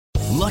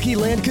Lucky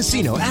Land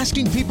Casino,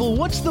 asking people,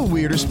 what's the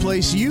weirdest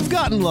place you've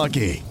gotten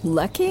lucky?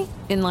 Lucky?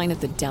 In line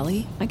at the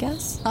deli, I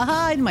guess?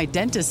 Aha, in my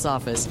dentist's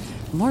office.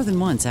 More than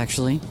once,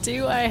 actually.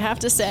 Do I have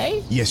to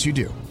say? Yes, you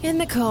do. In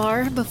the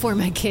car before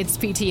my kids'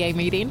 PTA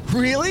meeting.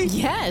 Really?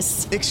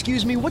 Yes.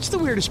 Excuse me, what's the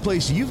weirdest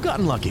place you've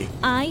gotten lucky?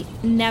 I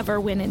never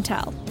win and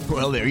tell.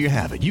 Well, there you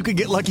have it. You can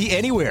get lucky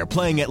anywhere,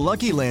 playing at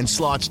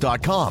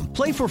LuckyLandSlots.com.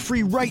 Play for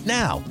free right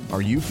now.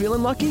 Are you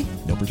feeling lucky?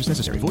 No purchase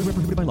necessary. Void where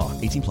prohibited by law.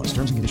 18 plus.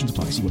 Terms and conditions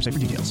apply. See website for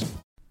details.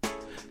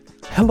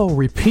 Hello,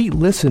 repeat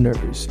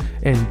listeners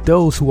and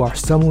those who are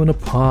stumbling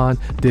upon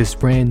this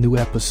brand new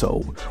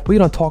episode. We're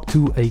going to talk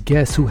to a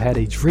guest who had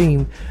a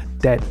dream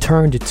that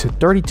turned into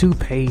 32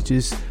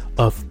 pages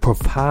of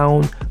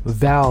profound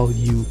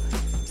value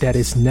that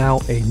is now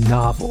a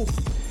novel.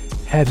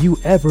 Have you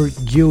ever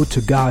yielded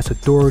to God's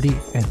authority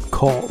and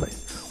calling?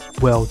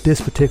 Well,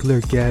 this particular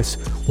guest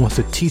wants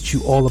to teach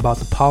you all about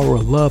the power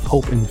of love,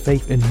 hope, and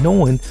faith, and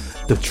knowing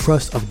the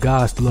trust of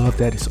God's love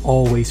that is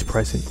always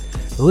present.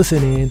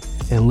 Listen in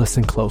and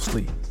listen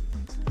closely.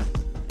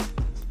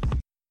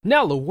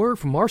 Now a word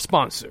from our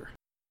sponsor.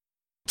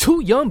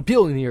 Two young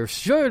billionaires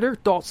share their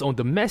thoughts on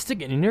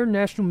domestic and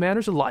international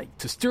matters alike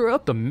to stir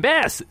up the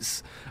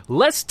masses.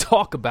 Let's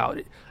talk about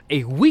it.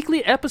 A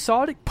weekly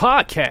episodic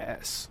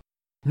podcast.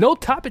 No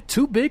topic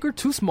too big or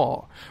too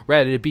small.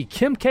 Rather it be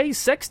Kim K's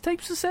sex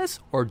tape success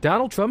or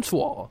Donald Trump's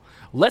wall.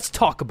 Let's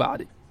talk about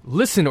it.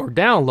 Listen or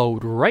download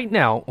right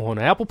now on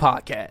Apple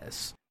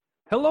Podcasts.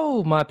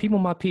 Hello, my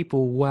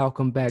people.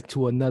 Welcome back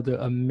to another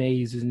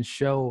amazing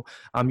show.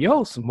 I'm your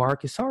host,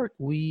 Marcus Hart.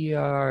 We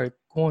are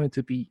going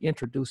to be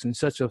introducing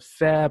such a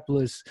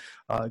fabulous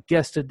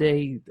guest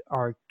today.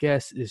 Our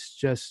guest is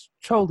just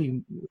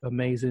truly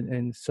amazing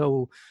and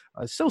so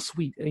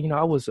sweet.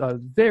 I was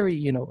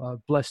very,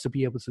 blessed to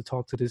be able to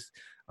talk to this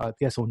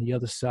guest on the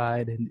other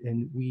side,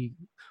 and we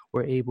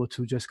were able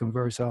to just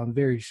converse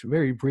very,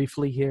 very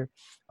briefly here.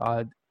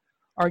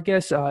 Our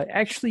guest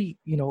actually,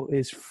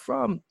 is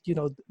from,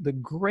 the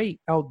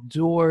great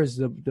outdoors,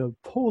 the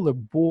polar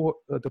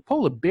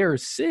bear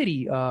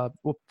city,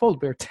 polar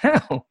bear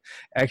town,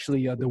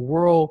 actually, the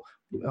rural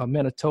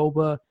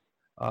Manitoba,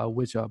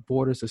 which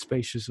borders the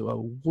spacious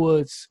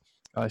woods.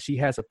 She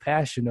has a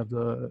passion of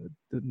the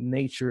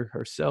nature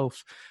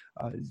herself.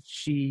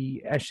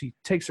 She actually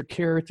takes her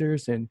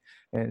characters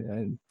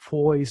and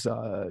poise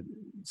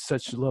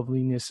such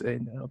loveliness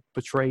and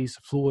portrays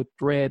the fluid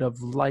thread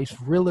of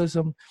life's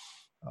realism.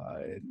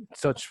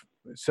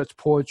 Such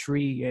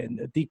poetry and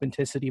a deep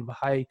intensity of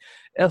high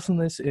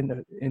excellence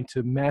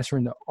into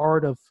mastering the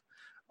art of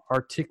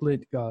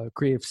articulate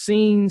creative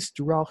scenes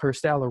throughout her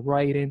style of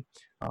writing.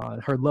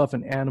 Her love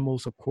in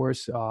animals, of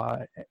course,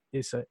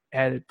 is an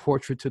added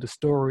portrait to the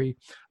story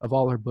of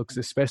all her books,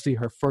 especially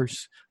her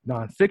first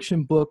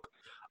nonfiction book,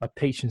 A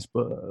Patient's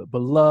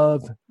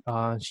Beloved.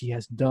 She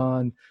has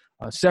done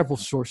several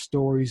short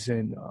stories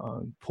and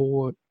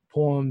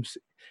poems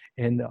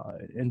in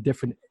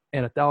different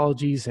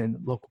anthologies and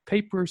local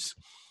papers.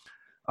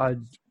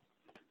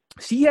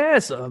 She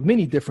has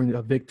many different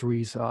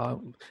victories,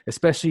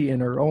 especially in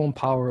her own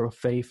power of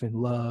faith and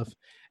love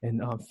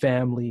and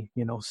family.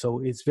 So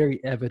it's very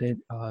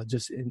evident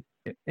just in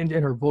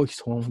her voice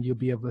tone. You'll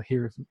be able to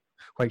hear it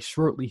quite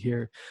shortly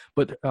here.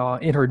 But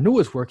in her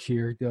newest work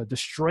here, The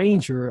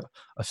Stranger,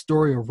 a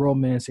story of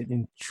romance and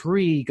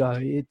intrigue,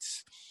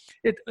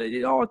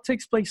 it all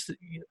takes place,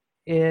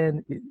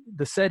 and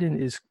the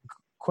setting is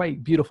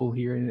quite beautiful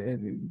here,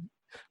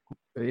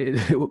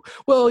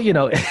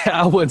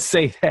 I wouldn't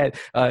say that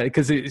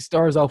because it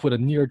starts off with a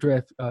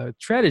near-death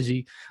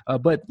tragedy,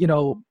 but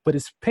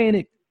it's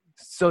painted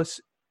so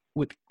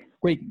with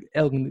great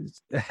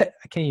elegance. I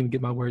can't even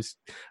get my words.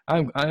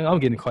 I'm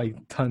getting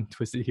quite tongue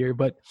twisted here,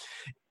 but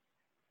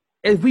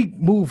as we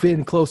move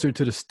in closer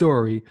to the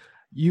story,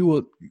 you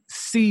will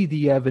see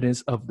the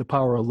evidence of the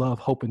power of love,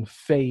 hope, and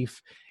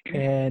faith,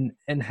 and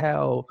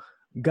how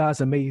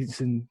God's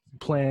amazing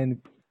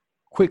plan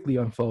quickly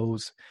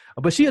unfolds.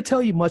 But she'll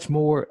tell you much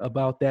more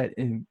about that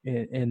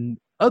and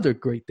other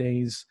great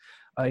things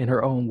in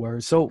her own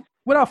words. So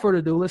without further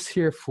ado, let's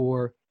hear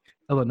for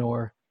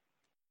Eleanor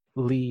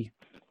Lee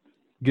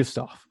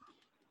Gustaw.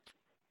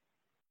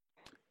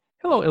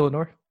 Hello,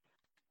 Eleanor.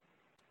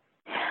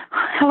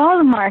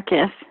 Hello,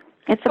 Marcus.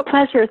 It's a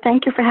pleasure.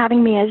 Thank you for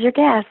having me as your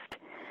guest.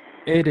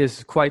 It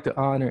is quite the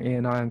honor,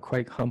 and I am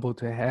quite humbled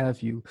to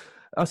have you.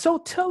 So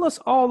tell us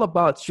all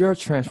about your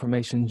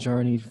transformation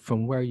journey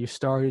from where you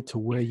started to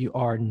where you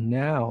are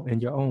now,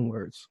 in your own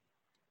words.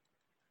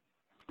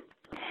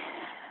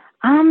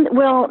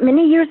 Well,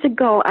 many years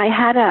ago, I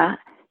had a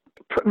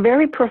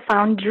very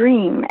profound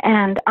dream,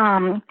 and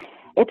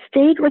it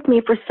stayed with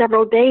me for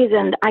several days,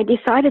 and I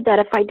decided that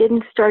if I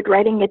didn't start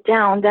writing it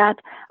down, that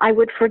I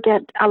would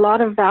forget a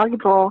lot of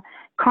valuable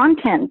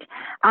content.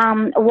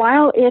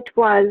 While it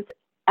was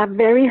a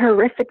very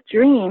horrific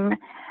dream,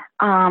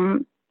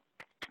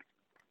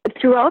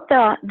 throughout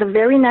the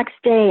very next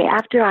day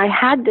after I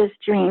had this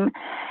dream,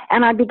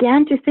 and I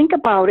began to think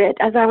about it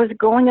as I was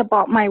going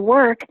about my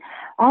work,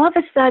 all of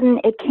a sudden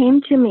it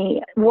came to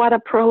me what a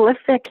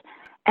prolific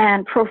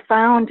and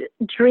profound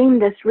dream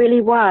this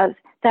really was,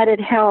 that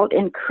it held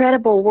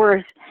incredible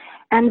worth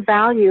and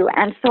value.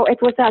 And so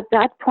it was at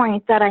that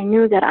point that I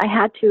knew that I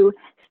had to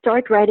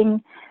start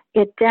writing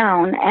it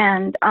down.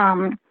 And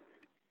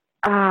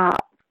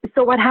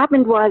so what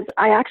happened was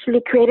I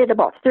actually created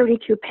about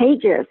 32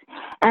 pages,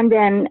 and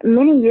then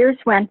many years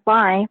went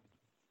by,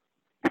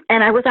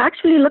 and I was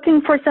actually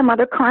looking for some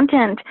other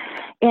content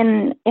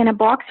in a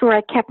box where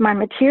I kept my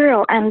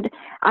material, and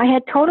I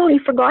had totally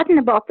forgotten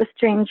about The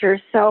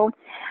Stranger. So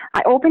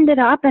I opened it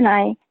up and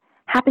I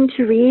happened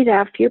to read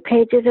a few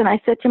pages, and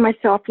I said to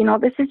myself,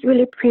 this is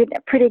really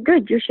pretty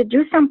good. You should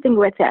do something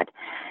with it.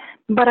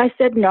 But I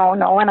said no,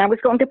 and I was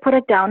going to put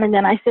it down, and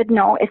then I said,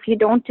 no, if you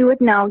don't do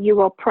it now, you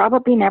will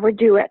probably never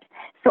do it.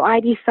 So I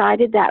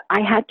decided that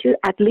I had to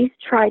at least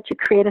try to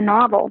create a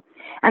novel.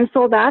 And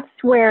so that's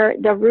where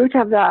the root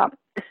of the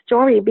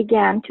story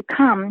began to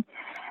come.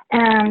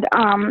 And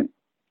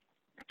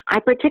I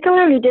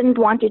particularly didn't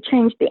want to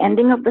change the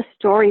ending of the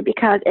story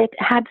because it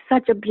had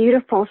such a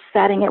beautiful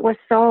setting. It was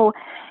so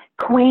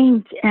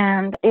quaint,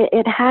 and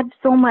it had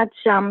so much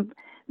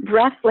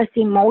breathless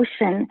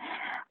emotion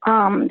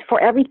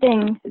for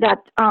everything that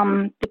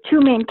the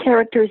two main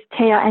characters,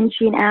 Taya and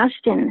Jean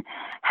Ashton,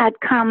 had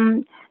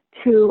come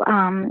to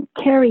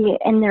carry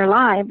in their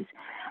lives.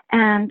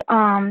 And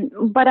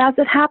but as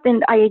it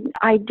happened,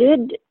 I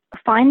did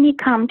finally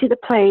come to the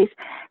place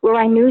where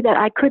I knew that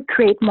I could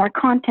create more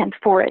content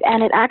for it,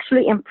 and it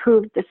actually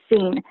improved the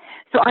scene.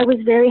 So I was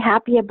very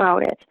happy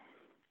about it.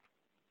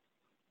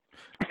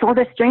 So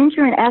The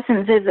Stranger, in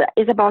essence,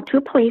 is about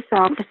two police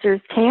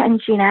officers, Taya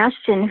and Jean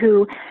Ashton,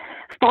 who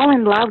fall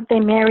in love, they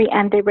marry,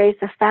 and they raise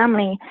a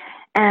family.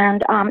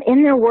 And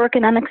in their work,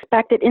 an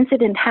unexpected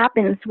incident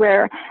happens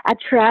where a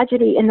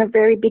tragedy in the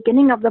very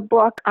beginning of the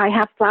book, I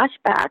have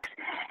flashbacks,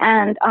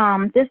 and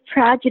this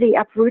tragedy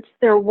uproots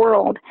their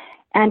world,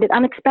 and it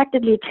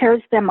unexpectedly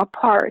tears them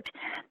apart.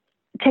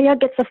 Taya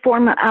gets a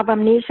form of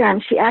amnesia,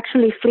 and she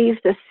actually flees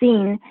the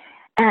scene,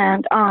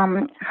 and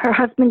her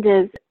husband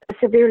is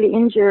severely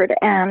injured,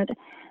 and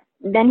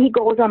then he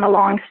goes on a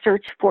long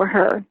search for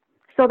her.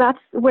 So that's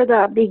where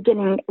the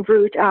beginning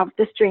root of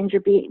The Stranger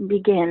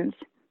begins.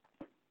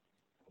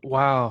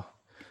 Wow,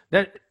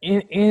 that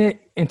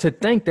and to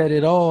think that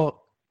it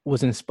all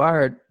was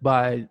inspired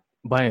by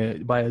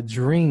a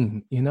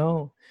dream,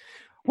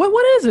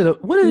 What is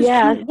it?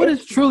 What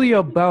is truly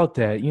about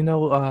that?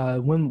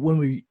 When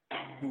we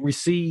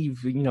receive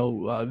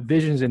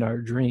visions in our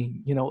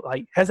dream,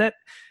 like is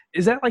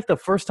that like the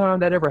first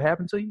time that ever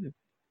happened to you?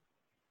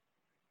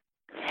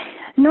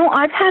 No,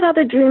 I've had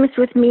other dreams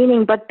with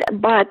meaning, but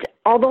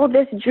although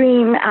this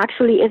dream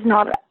actually is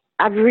not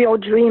a real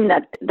dream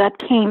that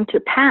came to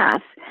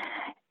pass,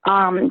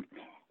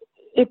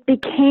 it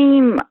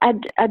became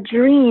a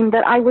dream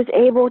that I was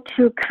able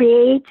to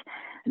create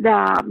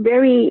the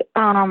very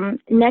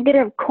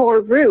negative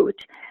core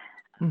root.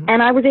 Mm-hmm.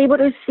 And I was able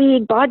to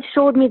see God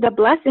showed me the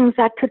blessings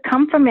that could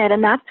come from it.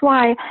 And that's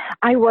why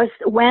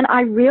when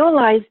I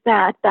realized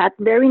that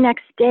very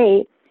next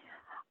day,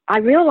 I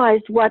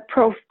realized what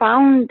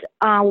profound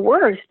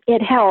worth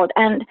it held.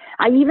 And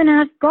I even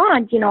asked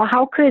God,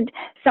 how could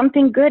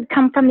something good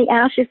come from the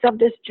ashes of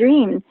this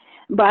dream?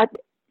 But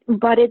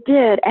it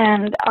did.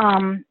 And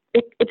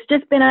it's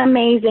just been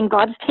amazing.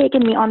 God's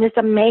taken me on this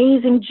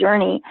amazing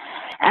journey.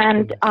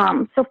 And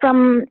so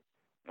from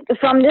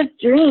this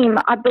dream,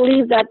 I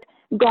believe that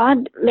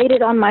God laid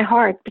it on my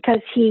heart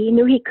because he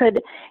knew he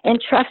could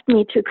entrust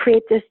me to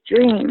create this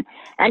dream.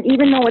 And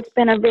even though it's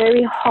been a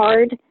very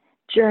hard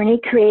journey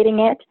creating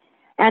it,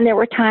 and there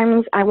were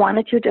times I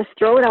wanted to just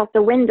throw it out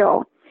the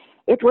window,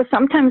 it was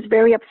sometimes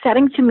very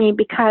upsetting to me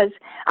because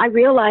I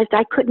realized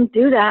I couldn't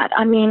do that.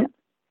 I mean,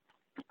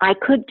 I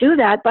could do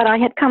that, but I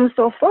had come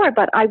so far,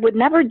 but I would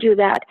never do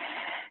that.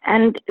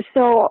 And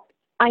so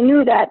I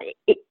knew that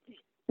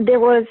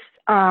there was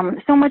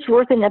so much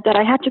worth in it that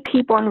I had to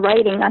keep on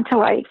writing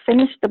until I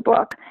finished the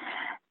book.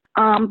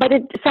 But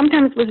it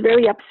sometimes was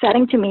very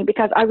upsetting to me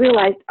because I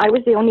realized I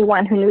was the only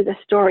one who knew the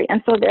story.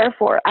 And so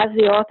therefore, as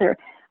the author,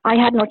 I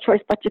had no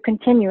choice but to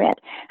continue it.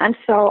 And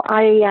so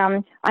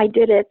I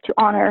did it to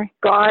honor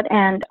God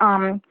and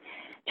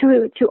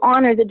to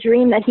honor the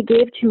dream that he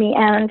gave to me.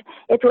 And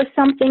it was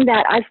something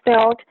that I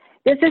felt,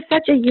 this is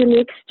such a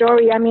unique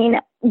story. I mean,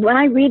 when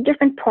I read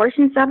different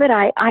portions of it,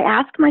 I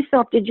ask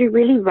myself, did you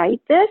really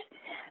write this?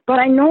 But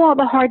I know all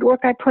the hard work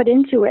I put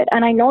into it,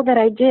 and I know that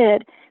I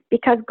did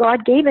because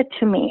God gave it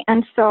to me.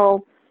 And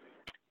so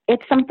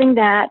it's something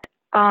that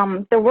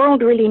the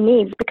world really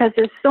needs because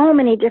there's so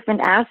many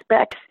different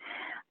aspects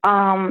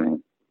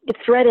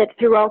threaded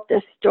throughout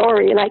this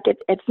story. Like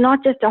it's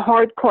not just a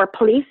hardcore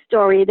police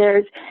story.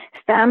 There's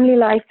family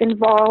life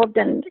involved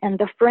and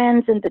the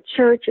friends and the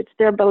church. It's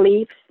their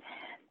beliefs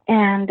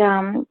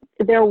and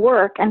their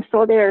work. And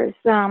so there's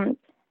a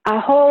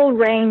whole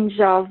range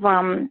of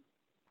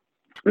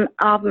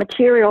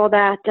material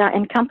that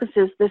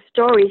encompasses the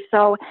story.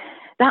 So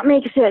that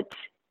makes it,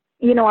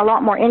 a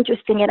lot more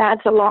interesting. It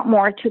adds a lot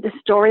more to the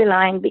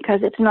storyline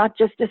because it's not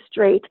just a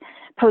straight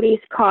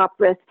police cop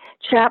with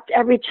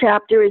every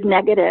chapter is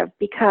negative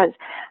because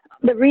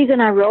the reason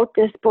I wrote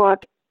this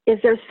book is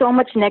there's so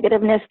much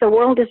negativeness. The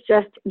world is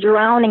just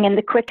drowning in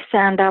the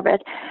quicksand of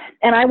it.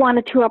 And I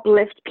wanted to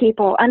uplift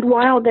people. And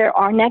while there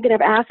are negative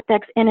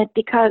aspects in it,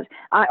 because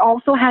I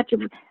also had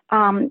to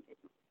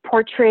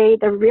portray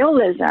the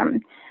realism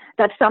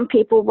that some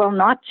people will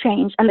not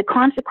change and the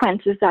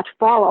consequences that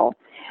follow.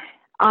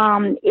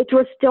 It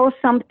was still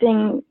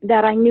something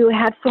that I knew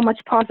had so much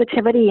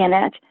positivity in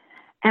it.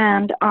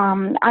 And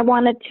I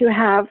wanted to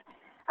have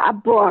a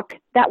book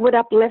that would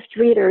uplift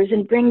readers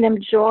and bring them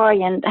joy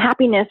and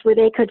happiness, where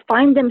they could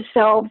find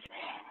themselves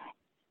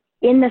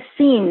in the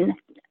scene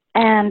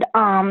and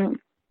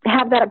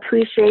have that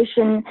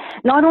appreciation,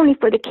 not only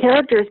for the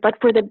characters, but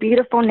for the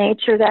beautiful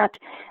nature that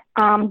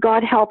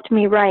God helped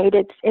me write.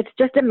 It's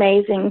just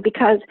amazing,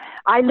 because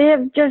I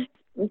live just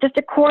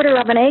a quarter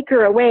of an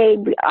acre away.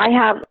 I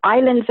have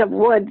islands of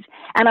woods,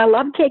 and I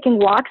love taking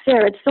walks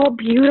there. It's so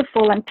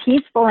beautiful and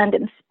peaceful and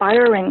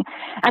inspiring.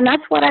 And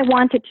that's what I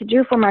wanted to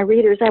do for my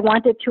readers. I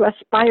wanted to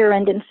aspire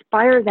and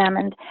inspire them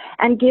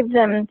and give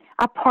them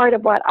a part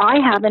of what I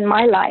have in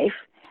my life.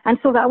 And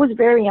so that was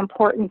very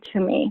important to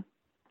me.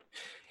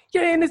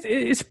 Yeah, and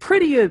it's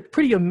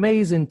pretty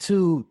amazing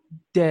too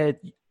that,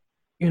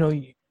 you know,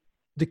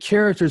 the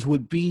characters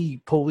would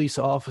be police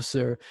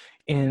officer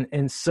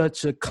in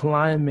such a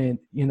climate,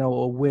 you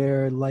know,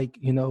 where, like,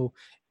 you know,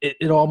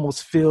 it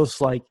almost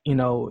feels like, you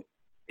know,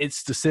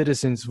 it's the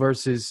citizens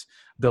versus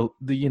the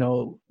you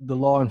know, the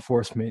law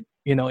enforcement,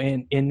 you know,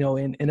 and you know,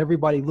 and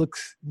everybody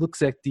looks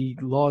at the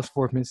law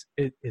enforcement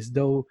as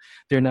though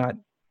they're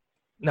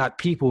not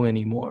people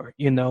anymore,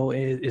 you know,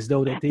 as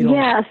though that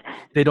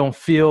they don't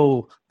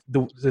feel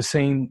the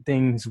same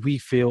things we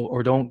feel,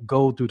 or don't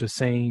go through the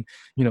same,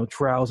 you know,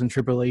 trials and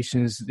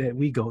tribulations that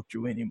we go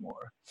through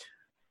anymore.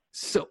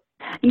 So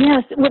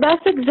yes, well,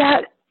 that's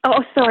exact.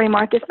 Oh, sorry,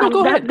 Marcus. No,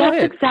 go ahead.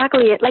 That's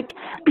exactly it. Like,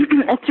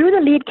 through the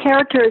lead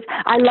characters,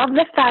 I love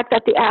the fact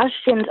that the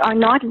Ashens are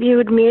not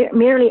viewed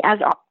merely as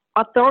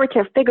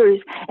authoritative figures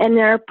in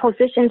their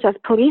positions as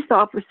police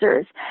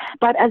officers,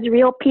 but as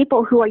real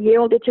people who are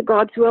yielded to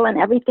God's will in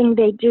everything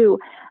they do.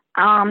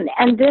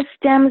 And this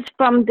stems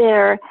from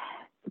their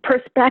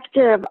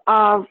perspective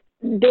of,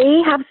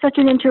 they have such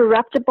an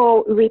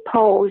interruptible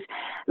repose.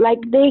 Like,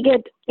 they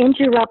get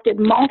interrupted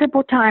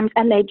multiple times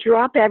and they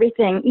drop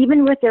everything.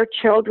 Even with their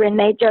children,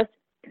 they just,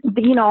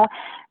 you know,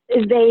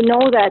 they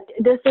know that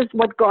this is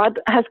what God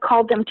has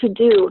called them to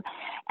do.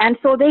 And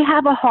so they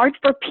have a heart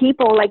for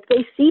people. Like,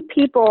 they see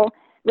people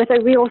with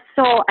a real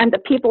soul, and the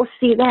people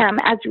see them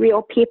as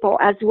real people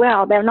as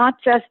well. They're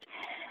not just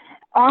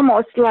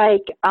almost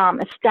like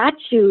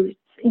statues,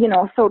 you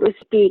know, so to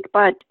speak,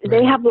 but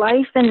they have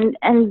life and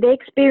they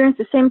experience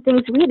the same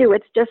things we do.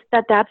 It's just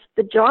that that's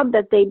the job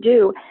that they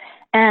do.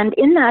 And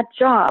in that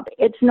job,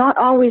 it's not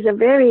always a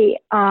very,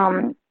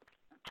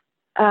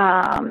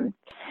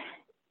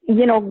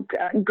 you know,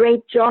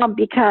 great job,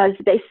 because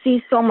they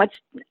see so much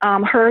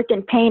hurt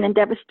and pain and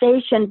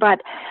devastation,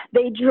 but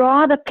they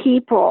draw the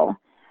people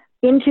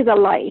into the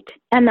light.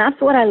 And that's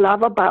what I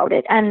love about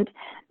it. And,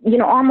 you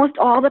know, almost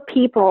all the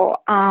people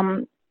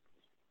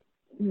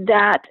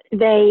that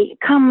they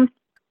come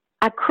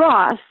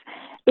across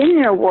in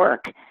their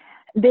work,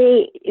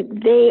 they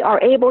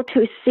are able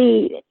to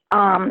see,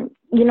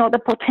 you know, the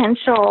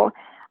potential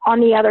on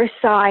the other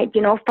side,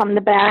 you know, from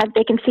the bad.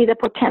 They can see the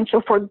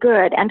potential for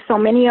good. And so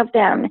many of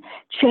them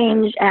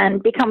change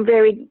and become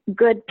very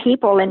good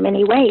people in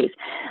many ways.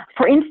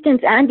 For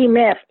instance, Andy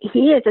Miff,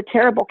 he is a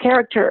terrible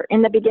character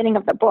in the beginning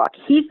of the book.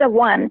 He's the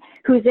one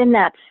who's in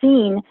that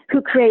scene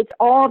who creates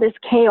all this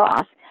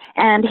chaos.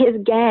 And his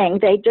gang,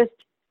 they just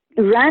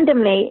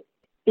randomly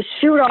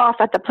shoot off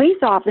at the police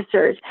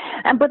officers.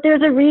 But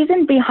there's a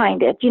reason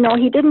behind it. You know,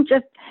 he didn't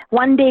just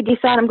one day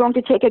decide, I'm going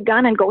to take a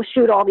gun and go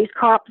shoot all these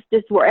cops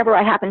just wherever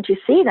I happen to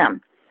see them.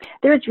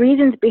 There's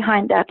reasons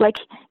behind that. Like,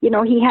 you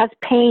know, he has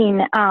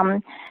pain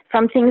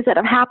from things that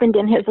have happened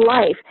in his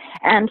life.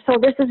 And so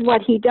this is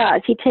what he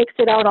does. He takes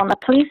it out on the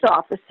police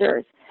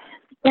officers.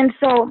 And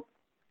so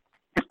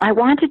I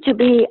wanted to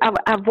be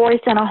a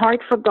voice and a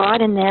heart for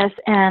God in this.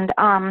 And,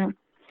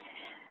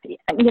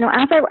 you know,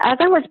 as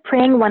I was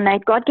praying one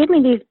night, God gave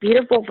me these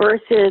beautiful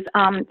verses.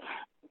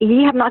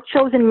 Ye have not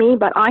chosen me,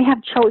 but I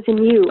have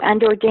chosen you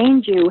and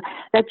ordained you,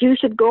 that you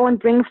should go and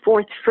bring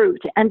forth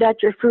fruit, and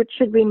that your fruit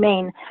should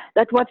remain,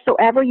 that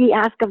whatsoever ye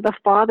ask of the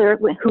Father,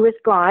 who is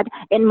God,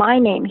 in my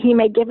name, he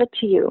may give it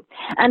to you.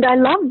 And I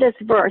love this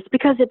verse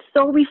because it's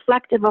so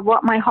reflective of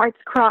what my heart's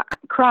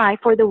cry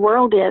for the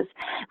world is,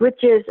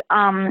 which is,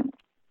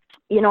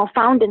 you know,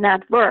 found in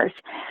that verse.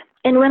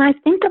 And when I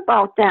think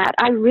about that,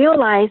 I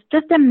realize,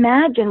 just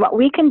imagine what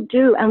we can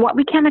do and what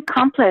we can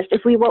accomplish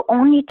if we will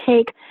only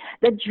take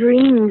the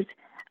dreams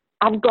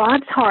of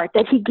God's heart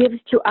that he gives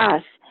to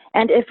us,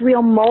 and if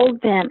we'll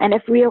mold them, and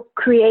if we'll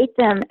create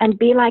them and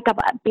be like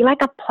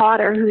a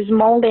potter who's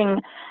molding,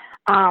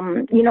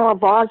 you know, a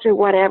vase or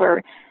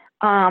whatever.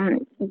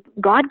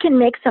 God can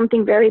make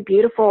something very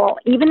beautiful,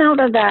 even out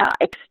of the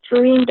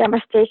extreme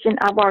devastation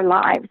of our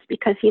lives,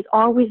 because he's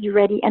always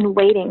ready and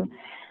waiting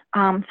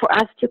for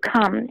us to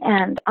come.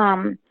 And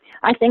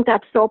I think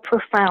that's so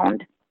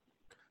profound.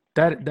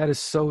 That is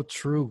so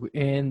true.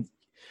 And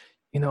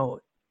you know,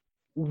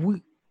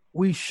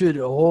 we should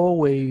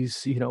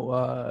always,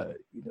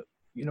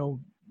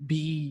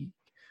 be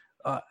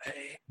uh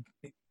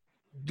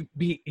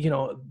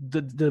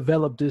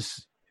develop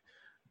this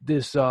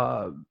this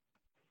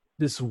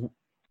this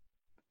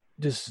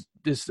this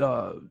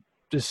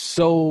this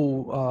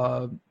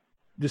soul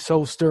this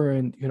soul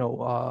stirring,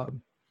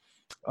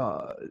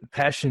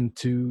 passion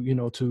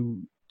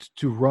to,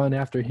 to run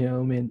after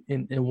him,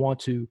 and want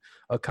to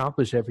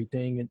accomplish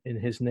everything in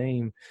his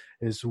name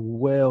as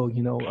well.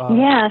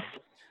 Yes.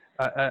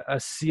 I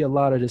see a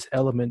lot of this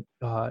element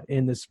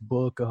in this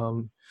book,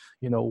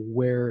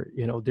 where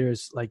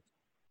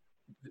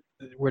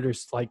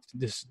there's like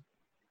this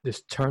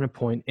turning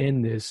point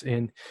in this,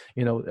 and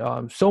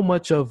so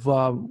much of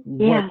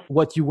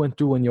what you went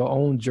through in your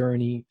own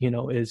journey,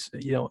 is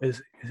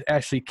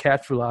actually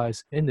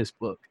capitalized in this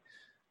book.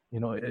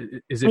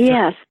 Is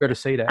it fair to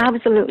say that?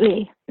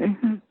 Absolutely.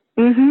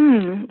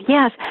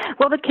 Yes.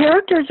 Well, the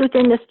characters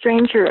within The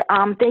Stranger,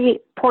 they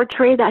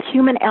portray that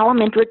human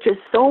element which is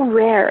so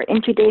rare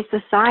in today's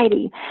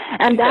society,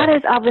 and that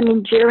is of an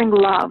enduring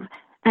love.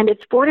 And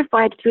it's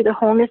fortified through the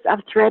wholeness of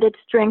threaded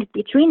strength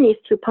between these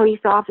two police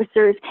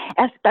officers,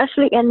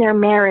 especially in their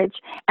marriage.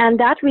 And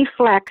that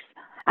reflects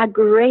a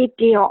great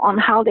deal on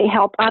how they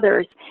help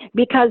others,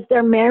 because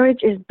their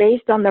marriage is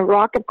based on the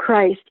rock of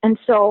Christ. And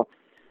so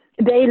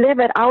they live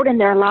it out in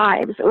their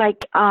lives.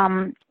 Like,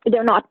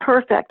 they're not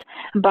perfect,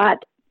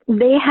 but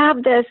they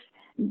have this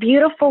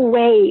beautiful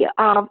way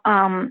of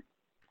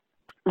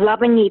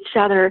loving each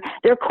other.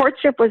 Their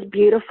courtship was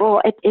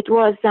beautiful. It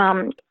was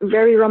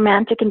very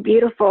romantic and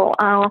beautiful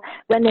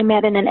when they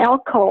met in an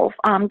alcove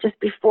just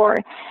before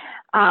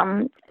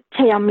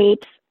Taya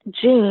meets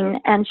Jean,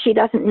 and she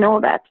doesn't know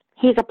that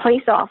he's a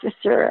police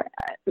officer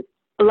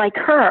like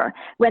her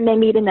when they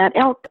meet in that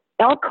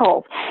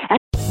alcove.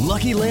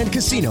 Lucky Land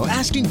Casino,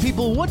 asking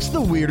people, what's the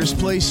weirdest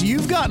place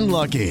you've gotten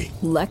lucky?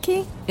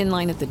 Lucky? In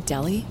line at the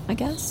deli, I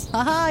guess?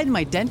 Aha, in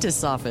my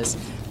dentist's office.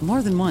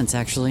 More than once,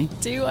 actually.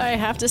 Do I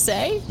have to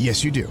say?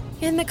 Yes, you do.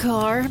 In the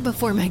car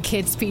before my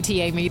kids'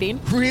 PTA meeting.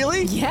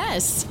 Really?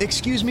 Yes.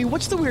 Excuse me,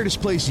 what's the weirdest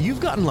place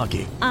you've gotten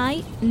lucky?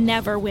 I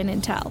never win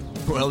and tell.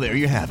 Well, there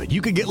you have it.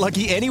 You can get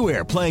lucky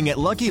anywhere, playing at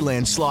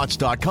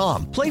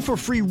LuckyLandSlots.com. Play for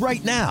free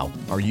right now.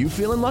 Are you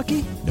feeling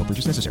lucky? No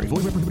purchase necessary.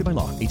 Void where prohibited by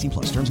law. 18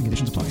 plus. Terms and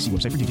conditions apply. See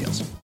website for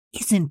details.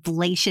 Is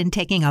inflation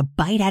taking a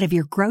bite out of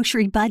your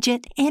grocery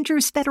budget?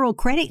 Andrews Federal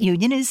Credit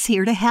Union is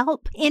here to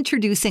help.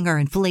 Introducing our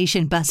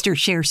Inflation Buster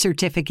Share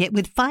Certificate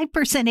with 5%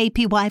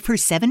 APY for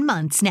 7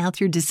 months now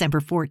through December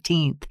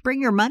 14th. Bring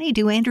your money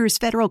to Andrews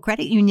Federal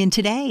Credit Union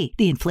today.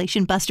 The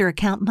Inflation Buster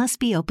account must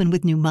be open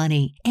with new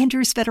money.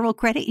 Andrews Federal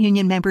Credit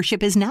Union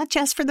membership is not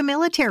just for the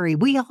military.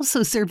 We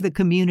also serve the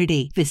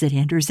community. Visit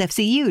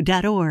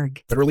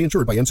andrewsfcu.org. Federally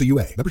insured by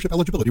NCUA. Membership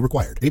eligibility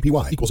required.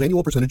 APY equals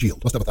annual percentage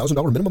yield. Must have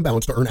 $1,000 minimum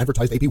balance to earn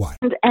advertised APY.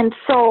 And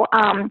so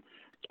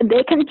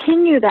they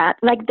continue that,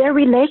 like their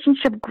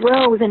relationship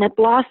grows and it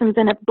blossoms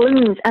and it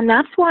blooms. And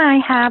that's why I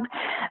have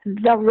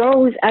the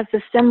rose as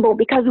a symbol,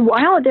 because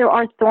while there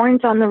are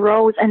thorns on the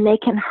rose and they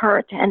can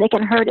hurt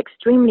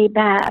extremely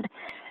bad,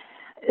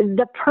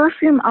 the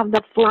perfume of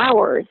the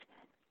flowers,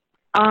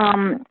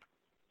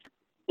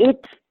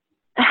 it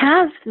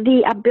has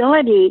the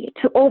ability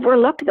to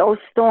overlook those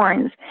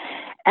thorns,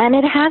 and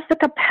it has the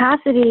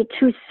capacity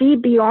to see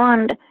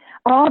beyond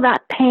all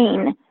that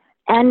pain.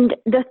 And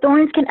the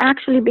thorns can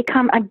actually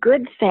become a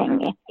good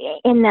thing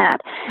in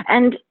that.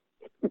 And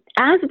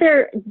as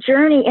their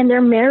journey in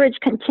their marriage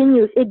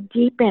continues, it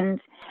deepens.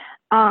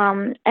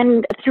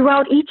 And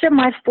throughout each of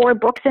my 4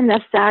 books in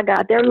this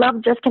saga, their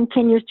love just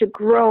continues to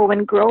grow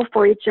and grow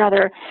for each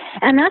other.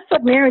 And that's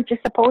what marriage is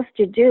supposed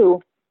to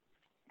do.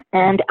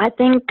 And I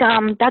think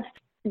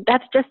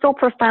that's just so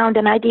profound.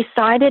 And I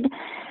decided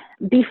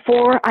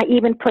before I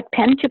even put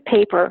pen to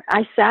paper,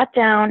 I sat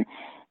down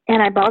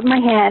and I bowed my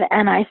head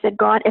and I said,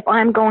 God, if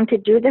I'm going to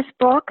do this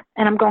book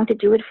and I'm going to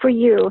do it for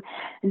you,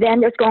 then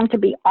there's going to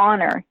be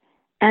honor.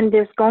 And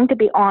there's going to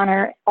be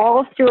honor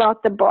all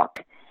throughout the book.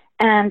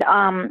 And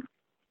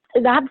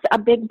that's a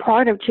big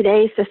part of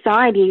today's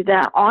society.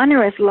 The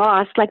honor is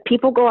lost. Like,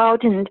 people go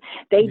out and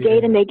they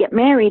date and they get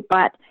married,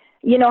 but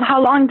you know,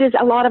 how long does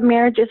a lot of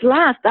marriages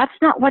last? That's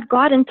not what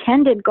God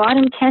intended. God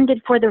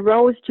intended for the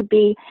rose to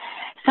be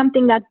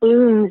something that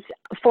blooms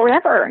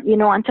forever, you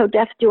know, until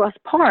death do us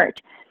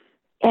part.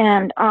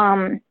 And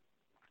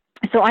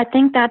so I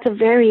think that's a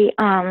very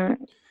and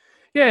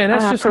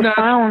that's just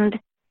profound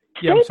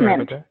statement. I'm sorry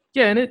about that.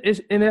 Yeah,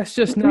 and that's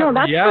just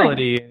not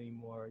reality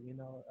anymore, you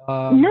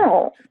know.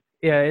 No.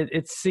 Yeah,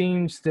 it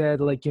seems that,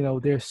 like, you know,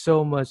 there's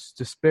so much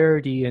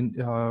disparity in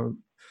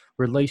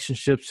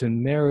relationships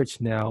and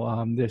marriage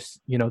now. There's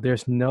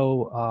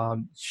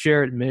no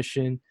shared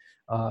mission,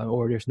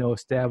 or there's no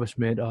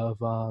establishment of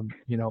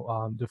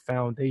the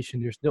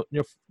foundation. There's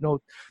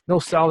no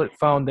solid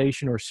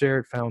foundation or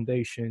shared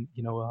foundation.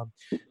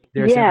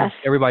 There's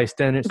everybody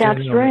standing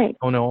right.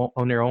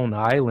 on their own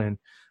island.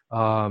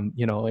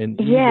 And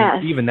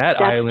Yes, even that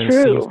that's island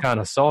seems true. kind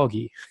of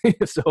soggy.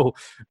 So,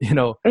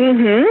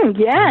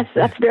 Yes,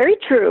 that's very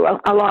true.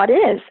 A lot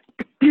is.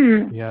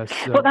 yes,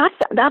 Well,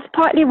 that's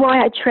partly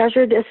why I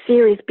treasure this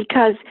series,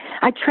 because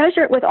I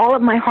treasure it with all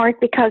of my heart,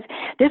 because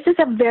this is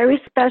a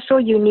very special,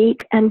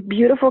 unique, and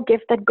beautiful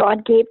gift that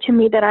God gave to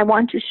me that I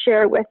want to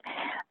share with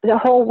the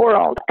whole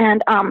world.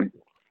 And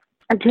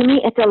to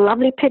me, it's a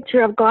lovely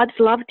picture of God's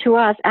love to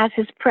us as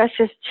His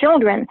precious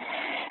children.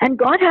 And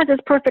God has His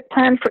perfect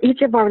plan for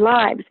each of our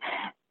lives.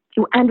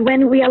 And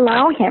when we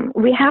allow Him,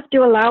 we have to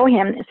allow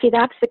Him. See,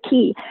 that's the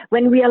key.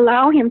 When we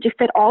allow Him to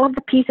fit all of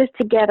the pieces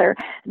together,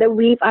 the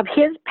weave of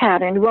His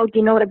pattern will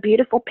denote a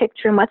beautiful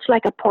picture, much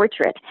like a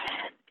portrait.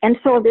 And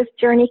so this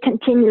journey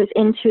continues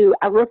into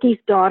a rookie's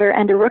daughter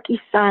and a rookie's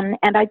son.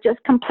 And I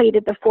just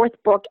completed the 4th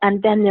book,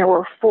 and then there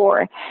were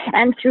 4.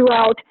 And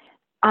throughout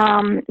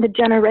the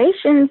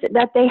generations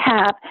that they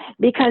have,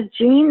 because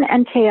Jean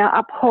and Taya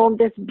uphold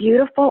this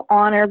beautiful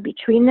honor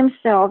between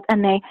themselves,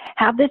 and they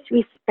have this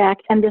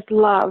respect and this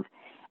love,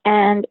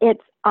 and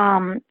it's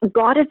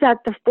God is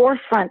at the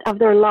forefront of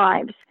their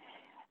lives,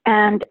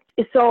 and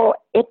so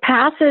it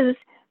passes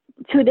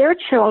to their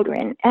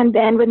children, and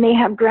then when they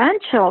have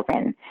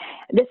grandchildren,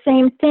 the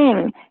same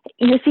thing.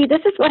 You see,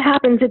 this is what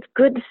happens. It's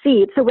good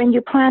seed. So when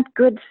you plant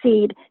good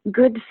seed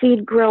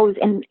grows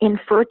in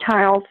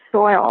fertile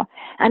soil,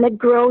 and it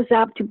grows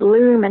up to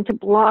bloom and to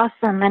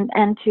blossom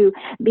and to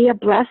be a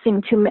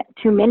blessing to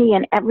many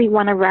and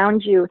everyone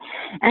around you.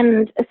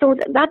 And so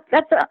that's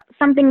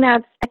something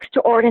that's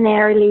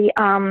extraordinarily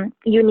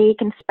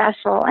unique and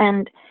special,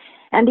 and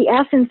the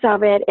essence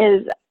of it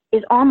is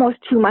almost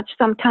too much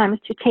sometimes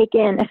to take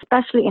in,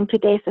 especially in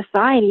today's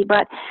society.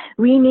 But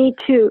we need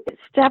to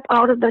step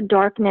out of the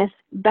darkness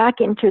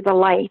back into the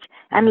light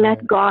and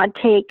let God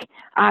take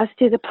us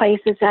to the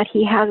places that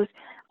He has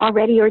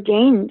already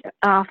ordained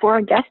for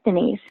our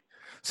destinies.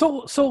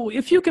 So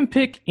if you can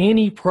pick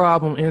any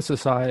problem in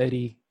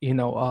society,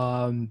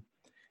 that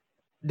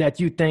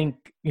you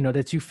think,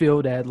 that you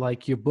feel that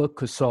like your book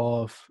could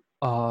solve,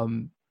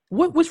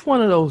 which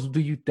one of those do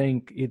you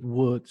think it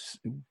would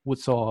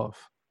solve?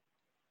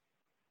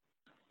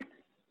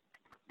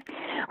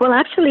 Well,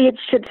 actually, it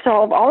should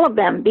solve all of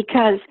them,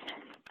 because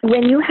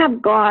when you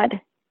have God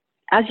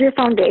as your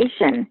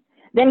foundation,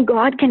 then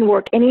God can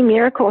work any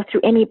miracle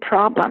through any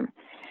problem.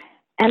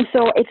 And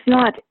so it's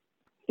not,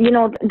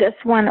 this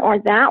one or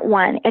that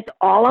one. It's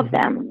all of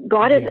them.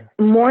 God is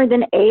more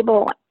than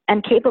able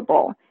and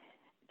capable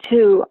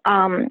to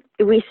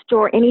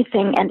restore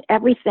anything and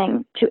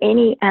everything to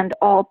any and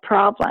all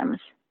problems.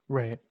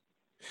 Right.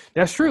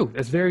 That's true.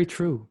 That's very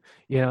true.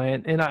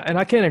 And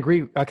I can't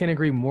agree. I can't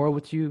agree more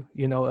with you.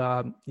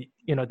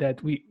 That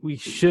we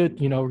should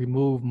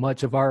remove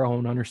much of our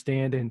own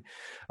understanding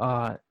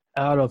out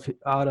of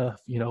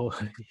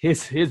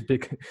his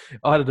big,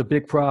 out of the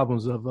big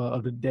problems of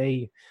the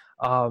day.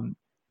 So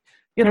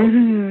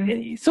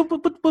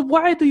but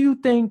why do you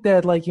think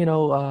that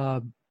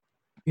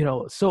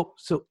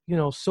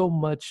so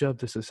much of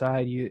the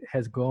society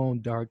has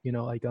gone dark?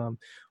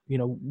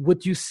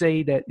 Would you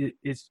say that it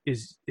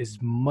is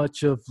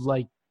much of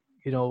a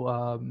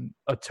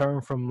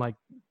term from like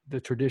the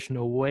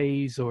traditional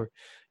ways, or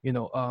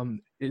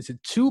is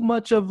it too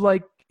much of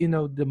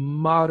the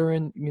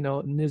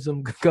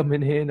modernism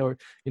coming in, or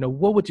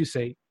what would you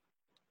say?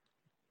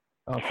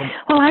 Well,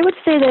 I would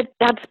say that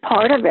that's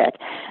part of it,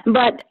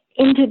 but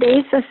in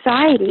today's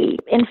society,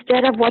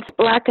 instead of what's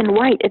black and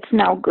white, it's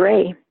now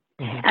gray.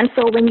 And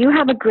so when you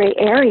have a gray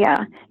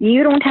area,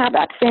 you don't have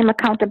that same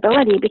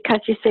accountability, because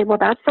you say, well,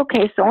 that's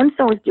okay,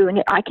 so-and-so is doing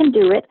it, I can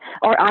do it,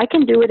 or I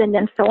can do it, and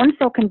then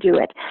so-and-so can do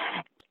it.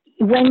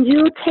 When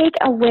you take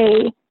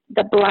away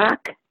the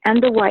black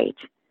and the white,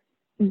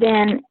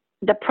 then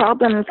the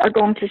problems are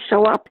going to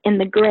show up in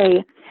the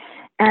gray.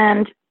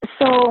 And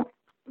so,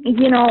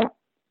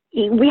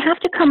 we have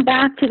to come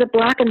back to the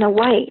black and the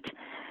white.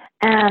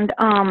 And,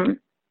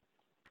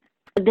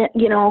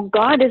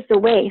 God is the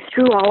way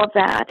through all of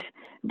that.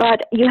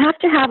 But you have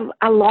to have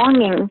a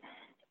longing,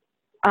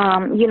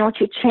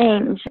 to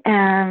change,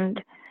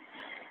 and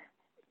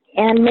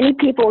many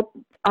people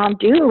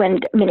do,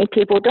 and many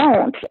people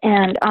don't,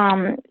 and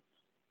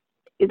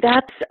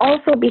that's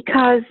also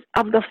because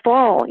of the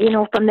fall,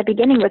 from the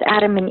beginning with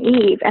Adam and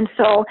Eve, and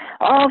so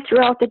all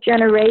throughout the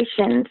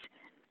generations,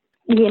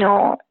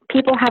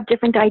 people have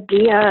different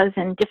ideas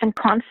and different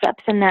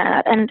concepts in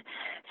that, and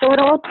so it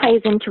all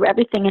plays into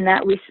everything in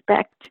that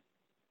respect.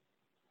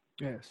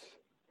 Yes.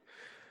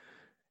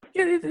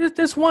 Yeah,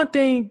 there's one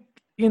thing,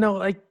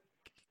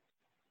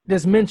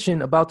 there's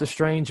mention about the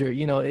stranger,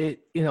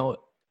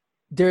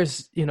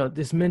 there's,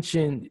 this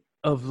mention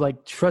of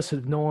trust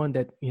of knowing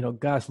that,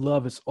 God's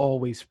love is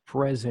always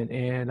present.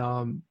 And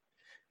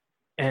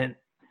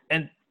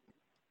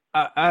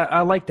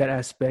I like that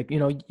aspect.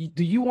 Do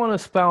you want to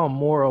expound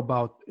more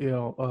about,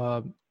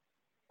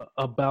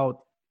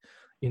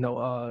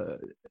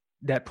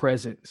 that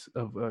presence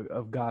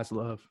of God's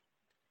love?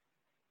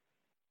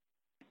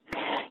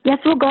 Yes,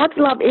 well, God's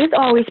love is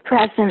always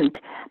present,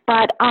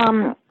 but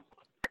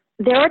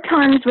there are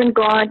times when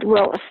God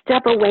will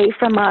step away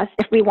from us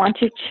if we want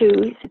to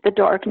choose the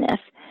darkness.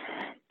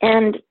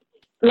 And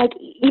like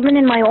even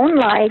in my own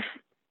life,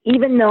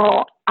 even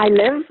though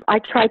I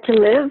try to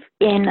live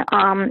in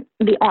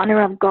the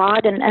honor of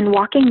God and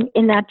walking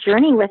in that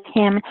journey with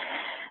Him,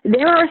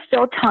 there are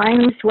still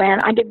times when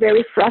I get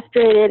very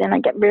frustrated and I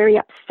get very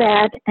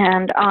upset.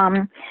 And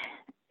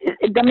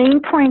the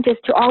main point is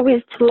to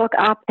always to look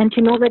up and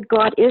to know that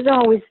God is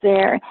always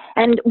there.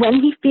 And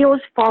when He feels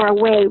far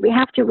away, we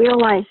have to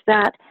realize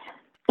that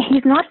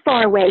He's not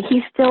far away.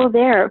 He's still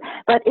there.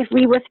 But if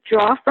we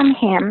withdraw from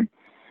Him,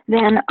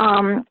 then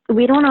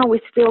we don't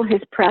always feel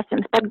His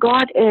presence. But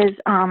God is,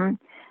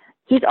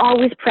 He's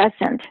always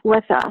present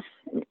with us,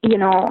 you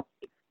know,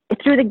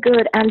 through the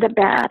good and the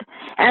bad.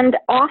 And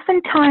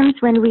oftentimes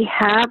when we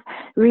have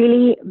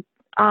really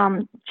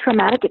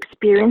traumatic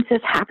experiences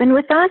happen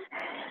with us,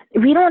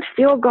 we don't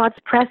feel God's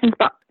presence,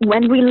 but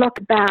when we look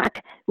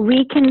back,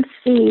 we can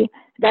see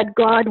that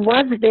God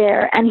was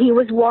there and He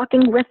was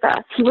walking with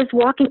us. He was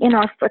walking in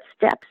our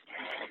footsteps.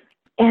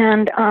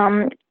 And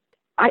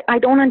I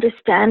don't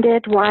understand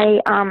it, why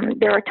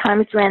there are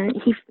times when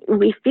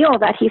we feel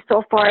that He's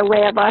so far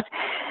away of us.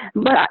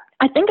 But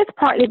I think it's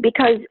partly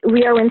because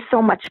we are in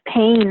so much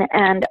pain.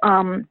 And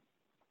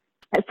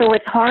so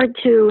it's hard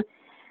to,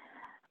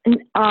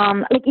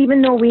 like,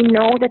 even though we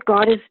know that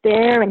God is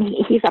there and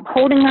He's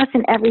upholding us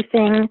in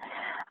everything,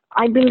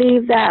 I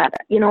believe that,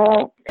 you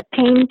know,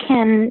 pain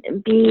can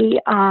be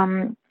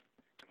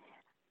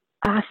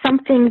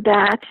something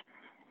that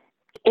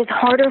is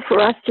harder for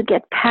us to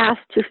get past,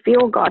 to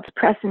feel God's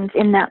presence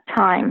in that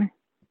time.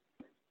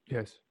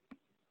 Yes.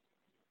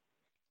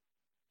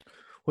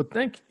 Well,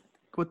 thank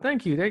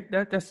you.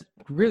 That's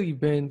really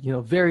been, you know,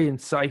 very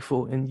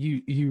insightful, and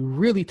you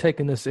really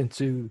taken us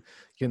into,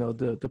 you know,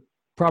 the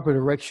proper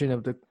direction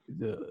of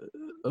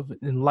of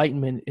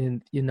enlightenment,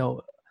 and, you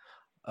know,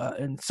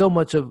 and so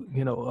much of,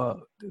 you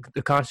know,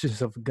 the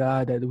consciousness of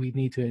God that we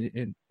need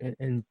to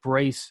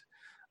embrace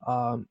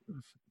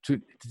to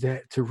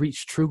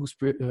reach true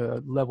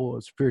level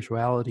of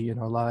spirituality in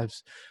our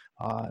lives,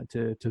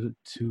 to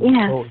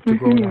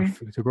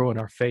grow in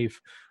our faith,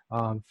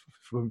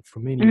 for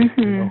many,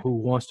 you know, who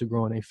wants to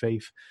grow in a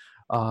faith.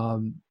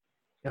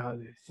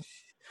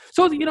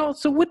 So, you know,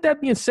 so with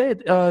that being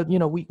said, you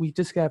know, we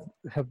just have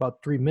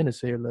about 3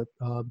 minutes here left.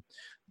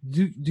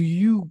 Do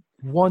you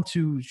want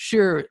to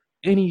share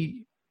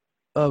any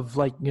of,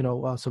 like, you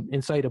know, some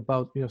insight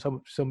about, you know,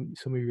 some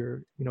of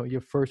your, you know,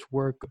 your first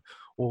work,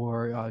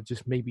 or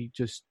just maybe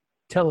just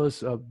tell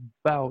us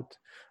about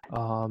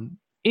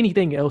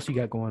anything else you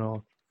got going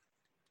on?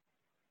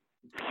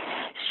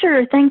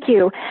 Sure, thank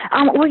you.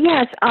 Well,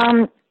 yes.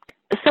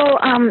 So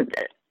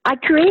I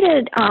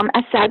created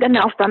a saga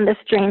now from the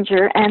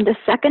stranger, and the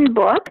second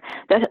book,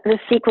 the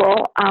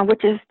sequel,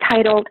 which is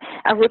titled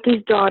A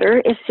Rookie's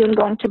Daughter, is soon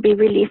going to be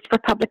released for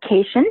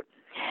publication.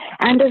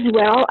 And as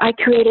well, I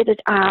created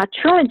a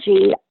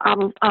trilogy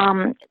of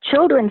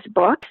children's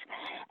books,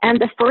 and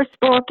the first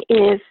book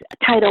is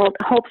titled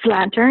Hope's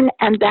Lantern,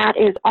 and that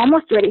is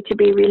almost ready to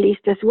be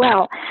released as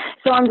well.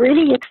 So I'm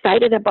really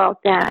excited about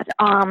that.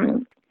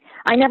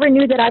 I never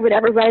knew that I would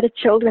ever write a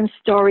children's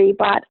story,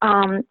 but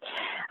I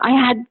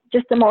had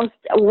just the most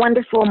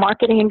wonderful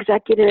marketing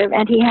executive,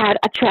 and he had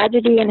a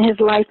tragedy in his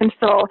life, and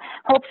so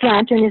Hope's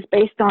Lantern is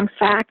based on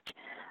fact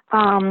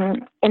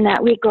in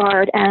that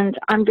regard, and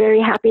I'm very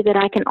happy that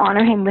I can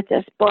honor him with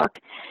this book.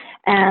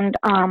 And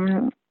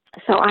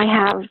so I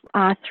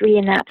have 3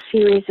 in that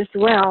series as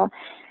well.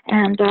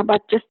 And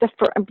but just the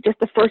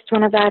first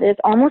one of that is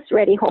almost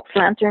ready, Hope's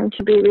Lantern,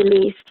 to be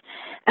released.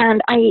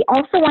 And I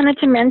also wanted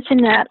to mention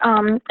that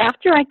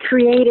after I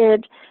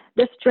created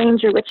The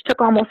Stranger, which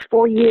took almost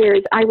 4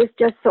 years, I was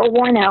just so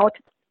worn out.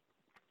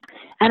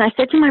 And I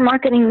said to my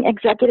marketing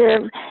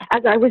executive,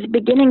 as I was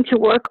beginning to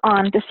work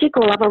on the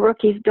sequel of A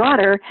Rookie's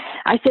Daughter,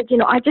 I said, you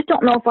know, I just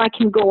don't know if I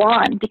can go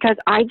on, because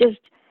I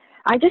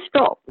just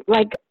felt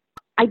like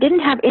I didn't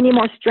have any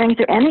more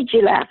strength or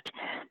energy left.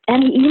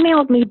 And he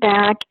emailed me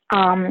back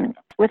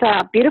with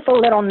a beautiful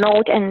little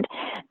note, and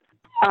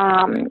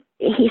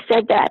he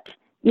said that,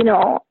 you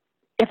know,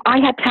 if I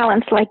had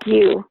talents like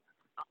you,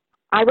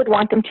 I would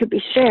want them to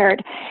be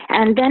shared.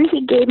 And then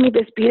he gave me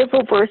this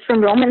beautiful verse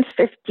from Romans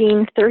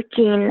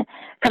 15:13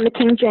 from the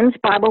King James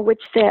Bible,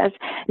 which says,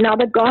 "Now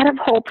the God of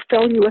hope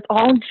fill you with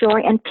all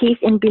joy and peace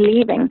in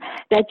believing,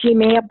 that ye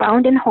may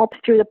abound in hope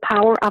through the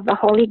power of the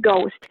Holy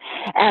Ghost."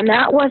 And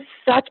that was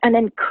such an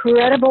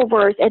incredible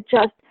verse. It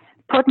just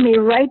put me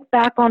right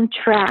back on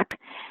track.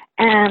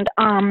 And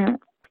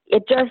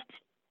it just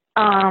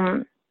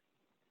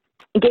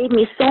gave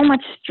me so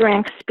much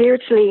strength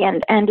spiritually,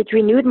 and it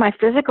renewed my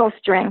physical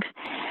strength.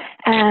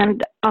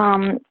 And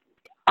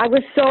I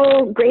was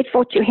so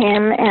grateful to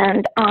him,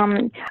 and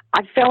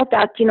I felt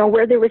that, you know,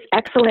 where there was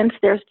excellence,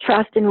 there's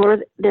trust, and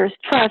where there's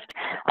trust,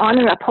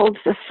 honor upholds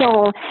the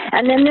soul.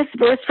 And then this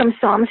verse from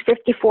Psalms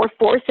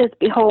 54:4 says,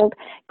 "Behold,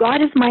 God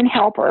is mine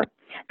helper.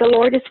 The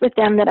Lord is with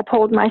them that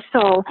uphold my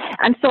soul."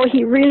 And so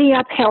he really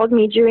upheld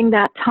me during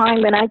that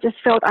time, and I just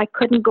felt I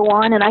couldn't go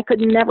on, and I could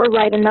never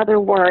write another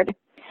word.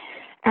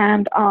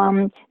 And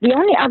the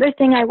only other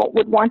thing I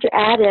would want to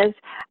add is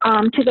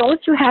to those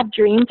who have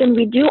dreams, and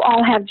we do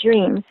all have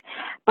dreams,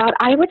 but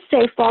I would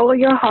say follow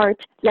your heart,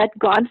 let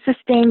God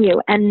sustain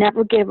you, and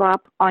never give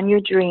up on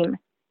your dream,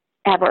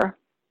 ever.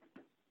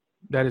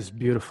 That is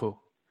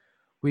beautiful.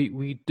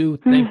 We do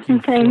thank you.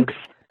 Thanks.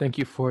 Thank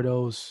you for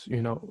those,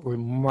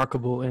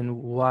 remarkable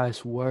and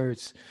wise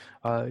words.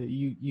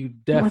 You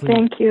definitely. Well,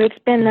 thank you. It's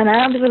been an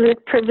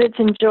absolute privilege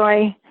and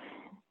joy.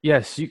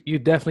 Yes, you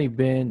definitely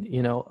been,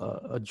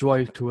 a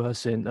joy to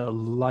us and a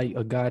light,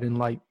 a guiding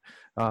light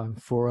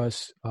for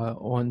us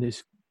on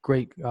this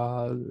great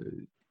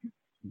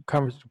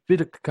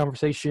bit of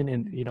conversation,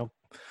 and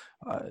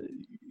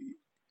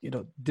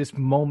this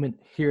moment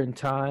here in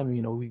time.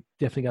 We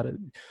definitely got to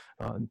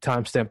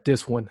timestamp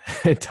this one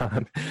in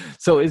time.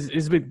 So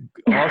it's been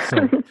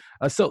awesome.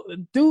 So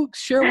do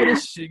share with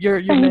us your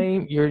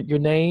name, your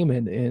name,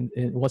 and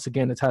once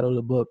again the title of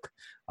the book.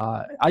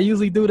 I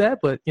usually do that,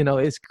 but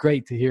it's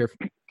great to hear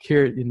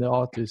it in the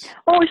authors.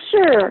 Oh,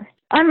 sure.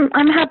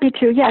 I'm happy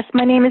to. Yes,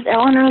 my name is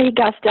Eleanor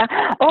Gustaw.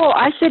 Oh,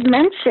 I should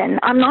mention,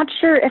 I'm not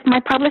sure if my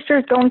publisher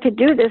is going to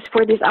do this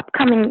for these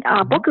upcoming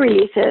book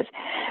releases,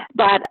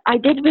 but I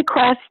did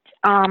request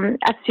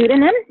a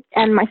pseudonym,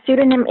 and my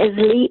pseudonym is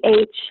Lee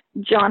H.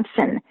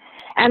 Johnson.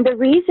 And the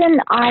reason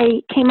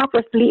I came up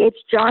with Lee H.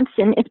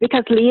 Johnson is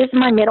because Lee is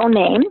my middle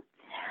name.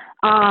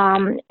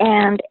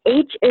 And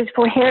H is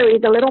for Harry,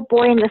 the little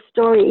boy in the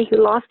story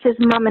who lost his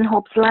mom in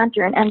Hope's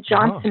Lantern, and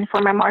Johnson for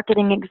my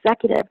marketing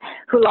executive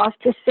who lost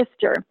his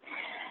sister.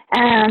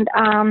 And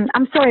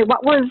I'm sorry,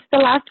 what was the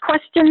last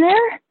question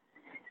there?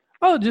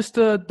 Oh, just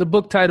the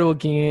book title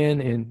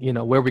again,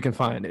 and where we can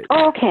find it.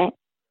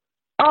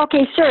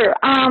 Okay, sure.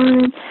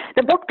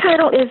 The book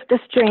title is The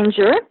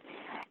Stranger,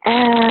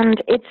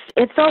 and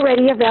it's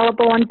already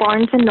available on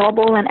Barnes and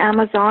Noble and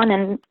Amazon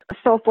and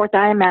so forth,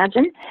 I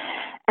imagine.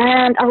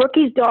 And A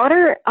Rookie's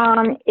Daughter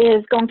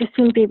is going to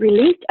soon be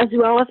released, as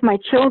well as my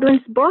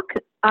children's book,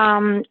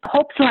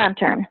 Hope's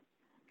Lantern.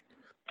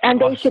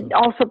 And they should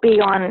also be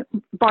on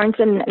Barnes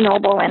and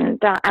Noble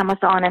and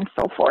Amazon and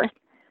so forth.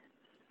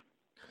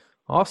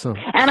 Awesome.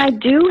 And I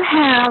do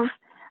have,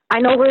 I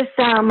know with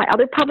my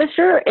other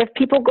publisher, if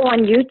people go on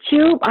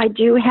YouTube, I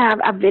do have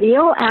a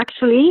video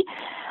actually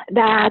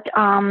that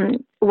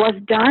was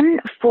done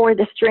for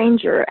The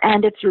Stranger,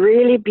 and it's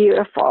really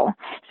beautiful.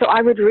 So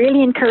I would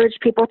really encourage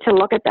people to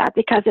look at that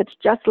because it's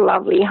just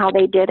lovely how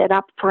they did it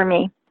up for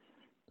me.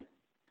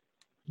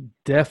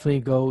 Definitely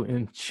go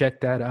and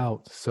check that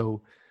out.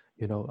 So,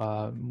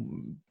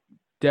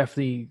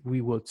 definitely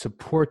we will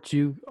support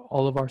you.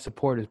 All of our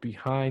support is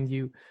behind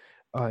you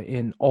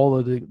in all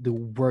of the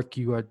work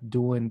you are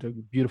doing, the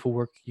beautiful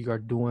work you are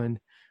doing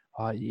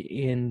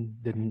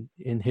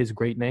in his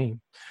great name.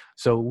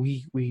 So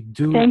we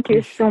do. Thank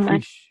you so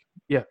much.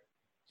 Yeah,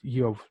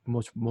 you're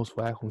most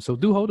welcome. So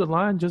do hold the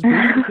line just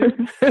briefly.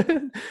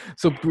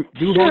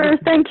 Sure.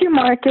 Thank you,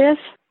 Marcus.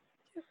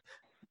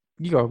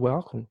 You are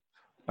welcome.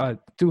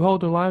 Do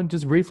hold the line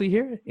just briefly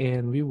here,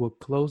 and we will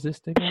close this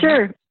thing.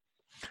 Sure.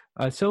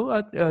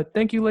 So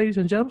thank you, ladies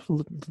and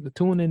gentlemen, for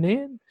tuning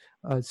in.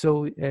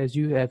 So as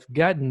you have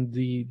gotten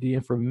the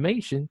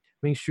information,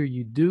 make sure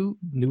you do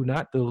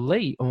not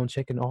delay on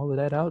checking all of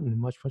that out and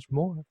much, much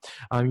more.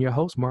 I'm your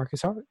host,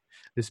 Marcus Hart.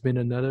 This has been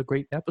another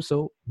great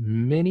episode.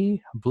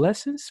 Many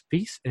blessings,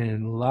 peace,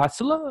 and lots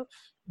of love.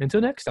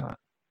 Until next time.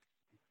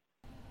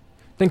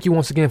 Thank you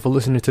once again for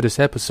listening to this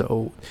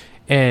episode.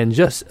 And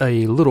just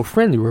a little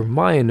friendly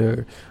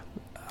reminder,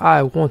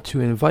 I want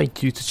to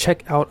invite you to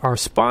check out our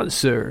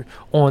sponsor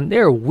on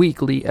their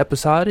weekly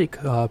episodic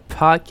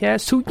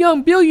podcast. Two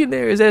young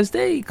billionaires, as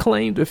they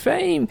claim to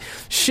fame,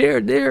 share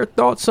their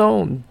thoughts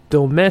on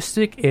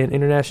domestic and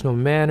international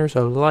matters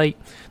alike.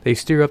 They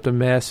stir up the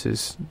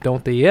masses,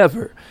 don't they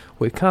ever?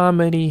 With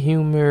comedy,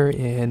 humor,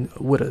 and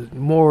with a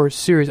more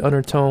serious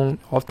undertone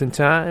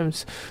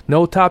oftentimes.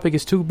 No topic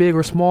is too big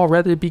or small,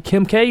 rather it be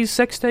Kim K's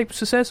sex tape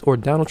success or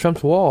Donald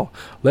Trump's wall.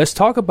 Let's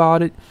talk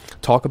about it.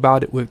 Talk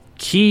about it with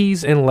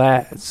Keys and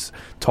Lads.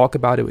 Talk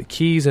about it with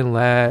Keys and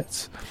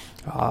Lads.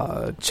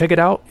 Check it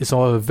out. It's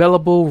all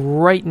available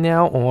right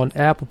now on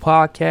Apple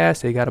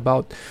Podcasts. They got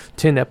about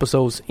 10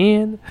 episodes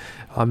in.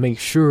 Make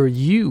sure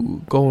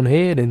you go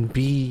ahead and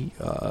be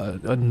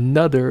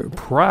another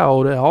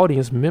proud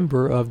audience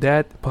member of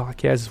that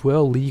podcast as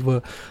well. Leave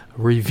a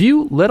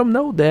review. Let them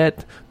know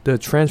that the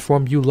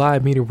Transform You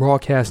Live Media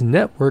Broadcast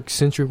Network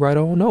sent you right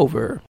on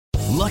over.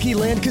 Lucky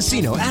Land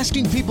Casino,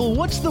 asking people,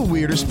 what's the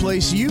weirdest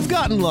place you've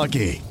gotten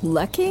lucky?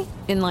 Lucky?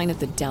 In line at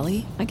the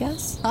deli, I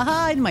guess?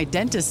 Aha, in my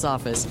dentist's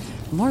office.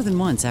 More than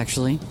once,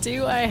 actually.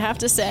 Do I have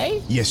to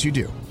say? Yes, you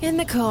do. In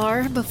the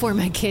car before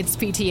my kids'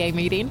 PTA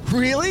meeting.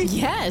 Really?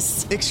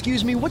 Yes.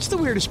 Excuse me, what's the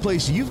weirdest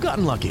place you've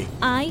gotten lucky?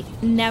 I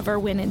never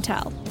win and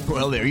tell.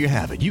 Well, there you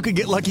have it. You can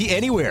get lucky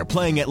anywhere,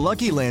 playing at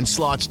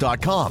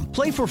LuckyLandSlots.com.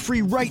 Play for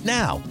free right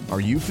now. Are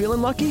you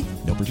feeling lucky?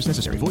 No purchase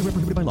necessary. Void where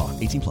prohibited by law.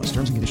 18+.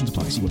 Terms and conditions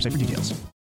apply. See website for details.